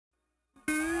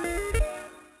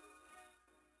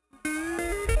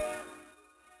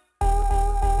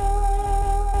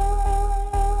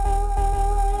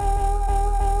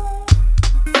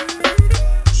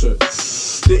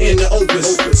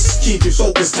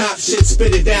focus, top shit,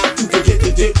 spit it out. You can get the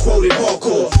dick quoted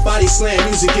hardcore. Body slam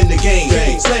music in the game.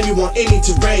 Slam you on any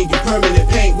terrain, you permanent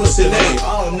paint. What's the name?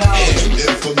 Oh no.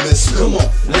 Infamous. Come on,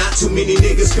 not too many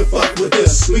niggas can fuck with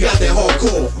this. We got that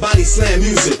hardcore body slam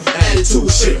music,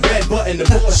 attitude shit, red button, the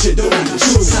bullshit, don't even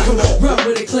choose it. Come on, run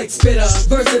with a click spitter,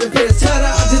 verse of the piss, ta-da.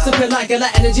 Disappear like a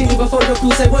Latin and genie before your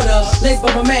crew say what up. Laced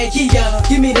by my man Kia,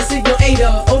 give me the signal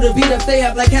Ada. Oh, the beat up, stay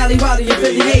up like Cali Roddy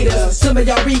affiliators. Some of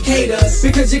y'all reek haters,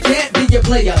 because you can't be a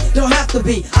player. Don't have to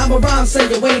be, I'm a rhyme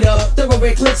sayer, wait up.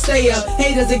 Thoroughbred click stayer,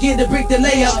 haters again to brick the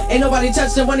layer. Ain't nobody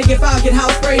touch them, wanna get found, get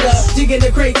house sprayed up. Dig in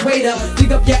the crates, wait up.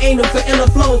 Dig up your anal for iller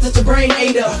flow, touch your brain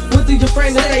Ada. Went through your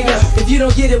frame to later. If you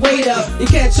don't get it, wait up. You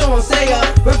can't show and stay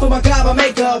up. Run for my God, my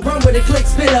maker. Run with a click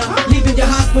spitter. Leaving you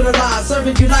hospitalized,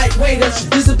 serving you like waiters.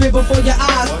 Disappear before your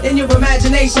eyes, in your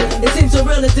imagination. It seems so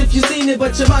real as if you've seen it,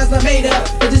 but your mind's not made up.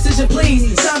 A decision,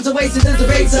 please. Time's a waste, it's a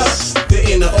razor. The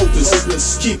inner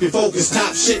opus, keep it focused,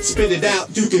 top shit, spit it out.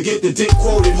 You can get the dick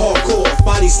quoted hardcore.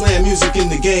 Body slam music in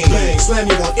the game. Slam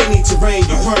you on any terrain,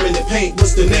 you permanent paint.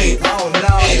 What's the name? Oh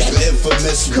no.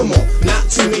 Infamous. Come on, not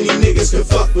too many niggas can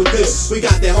fuck with this. We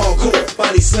got that hardcore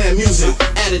body slam music,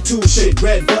 attitude shit,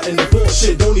 red button, the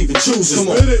bullshit, don't even choose it. Come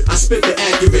on, I spit the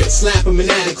accurate, slap 'em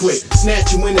inadequate,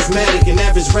 snatch you in asthmatic, and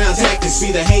average round tactics.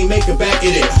 Be the haymaker back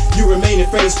at it. You remain in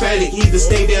phrase phatic, either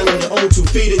stay down on your own 2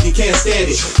 feet or you can't stand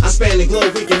it. I span the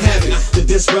globe, wreaking havoc. The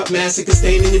disrupt massacre,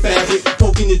 stain in your fabric,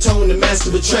 poking your tone to master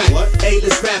the track.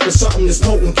 A-list rapper, something that's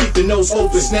potent, keep the nose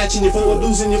open, snatching your forward,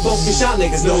 losing your focus. Y'all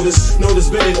niggas notice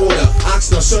been in order.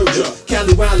 Oxnard soldier,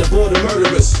 Cali Wilder, border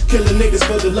murderers, killing niggas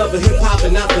for the love of hip hop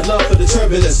and not the love for the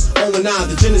turbulence. Oh and I,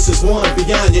 the Genesis one,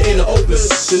 beyond your inner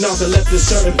opus. The knocker left is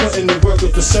certain, putting the work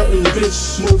with for certain. The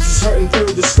bitch moves is hurting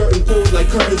through the skirting pulled like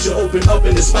curtains. You open up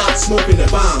in the spot, smoking the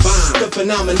bomb. The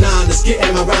phenomenon that's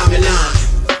getting my rhyming on.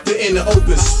 The inner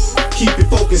opus, keep it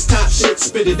focused, top shit,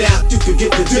 spit it out. You could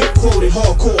get the dick quoted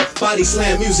hardcore, body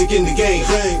slam music in the game.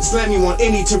 Slam you on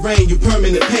any terrain, you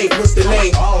permanent paint. What's the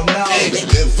name? Oh no.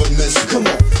 Infamous. Come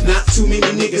on, not too many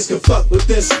niggas can fuck with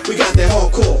this. We got that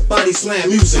hardcore body slam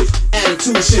music,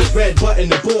 attitude shit, red button,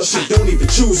 the bullshit, don't even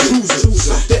choose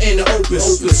it. The inner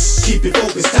opus, keep it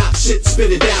focused, top shit,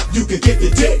 spit it out. You could get the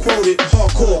dick quoted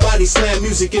hardcore body slam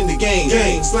music in the game.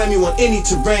 Slam you on any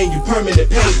terrain, you permanent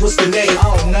paint. What's the name?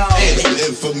 Oh no.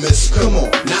 Infamous. Come on,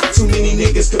 not too many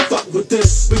niggas can fuck with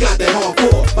this. We got that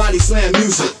hardcore body slam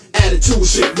music, attitude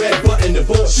shit, red button, the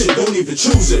bullshit, don't even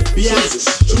choose it. Be honest.